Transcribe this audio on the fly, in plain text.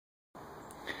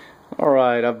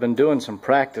Alright, I've been doing some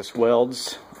practice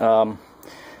welds in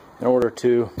order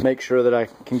to make sure that I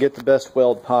can get the best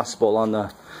weld possible on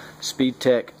the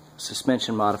SpeedTech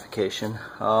suspension modification.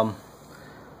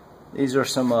 These are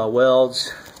some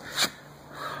welds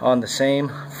on the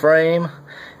same frame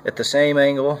at the same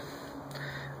angle,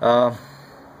 and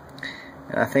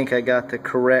I think I got the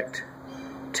correct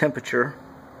temperature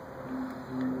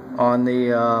on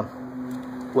the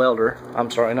welder. I'm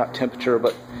sorry, not temperature,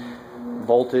 but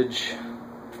voltage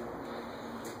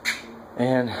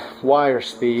and wire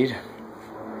speed.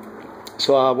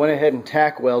 So I went ahead and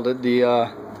tack welded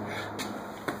the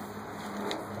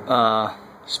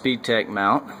SpeedTech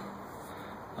mount.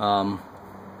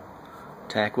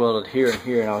 Tack welded here and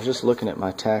here, and I was just looking at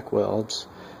my tack welds,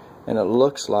 and it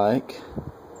looks like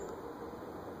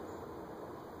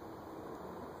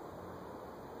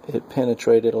it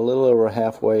penetrated a little over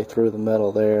halfway through the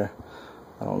metal there.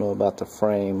 I don't know about the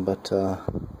frame, but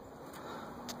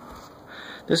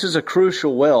this is a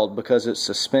crucial weld because it's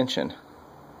suspension,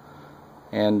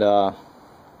 and you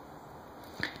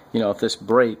know, if this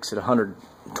breaks at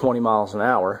 120 miles an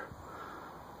hour,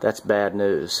 that's bad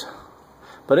news.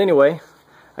 But anyway,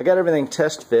 I got everything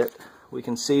test fit. We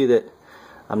can see that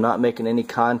I'm not making any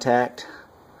contact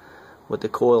with the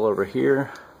coil over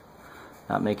here,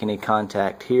 not making any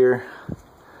contact here,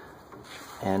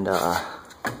 and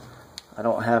I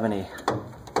don't have any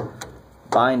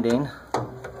binding.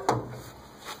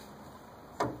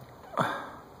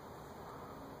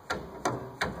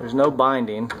 There's no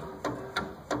binding.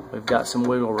 We've got some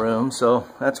wiggle room, so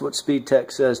that's what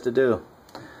SpeedTech says to do.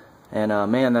 And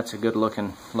man, that's a good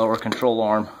looking lower control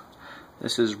arm.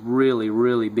 This is really,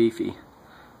 really beefy.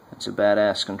 It's a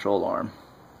badass control arm.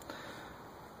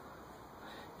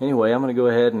 Anyway, I'm going to go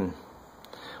ahead and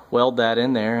weld that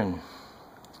in there and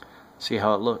see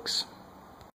how it looks.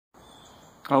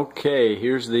 Okay,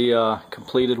 here's the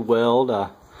completed weld. I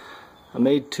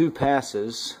made 2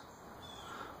 passes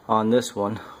on this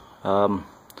one,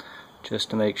 just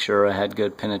to make sure I had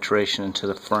good penetration into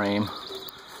the frame.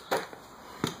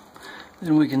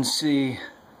 Then we can see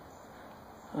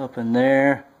up in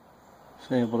there, I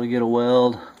was able to get a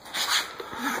weld,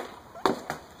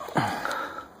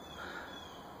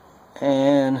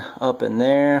 and up in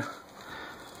there,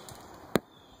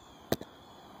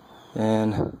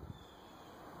 then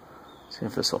see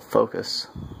if this will focus.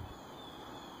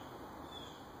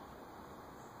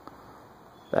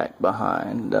 Back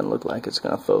behind, doesn't look like it's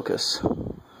going to focus.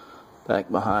 Back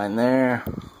behind there,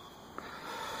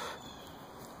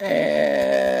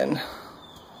 and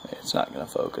it's not going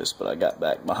to focus, but I got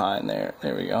back behind there.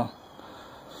 There we go.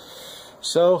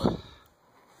 So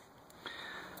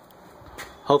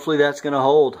hopefully that's going to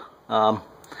hold.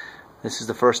 This is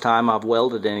the first time I've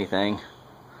welded anything,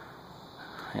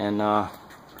 and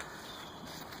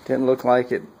didn't look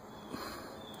like it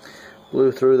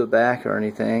blew through the back or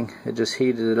anything. It just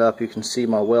heated it up. You can see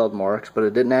my weld marks, but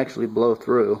it didn't actually blow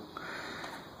through.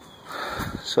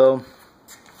 So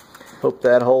hope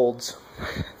that holds.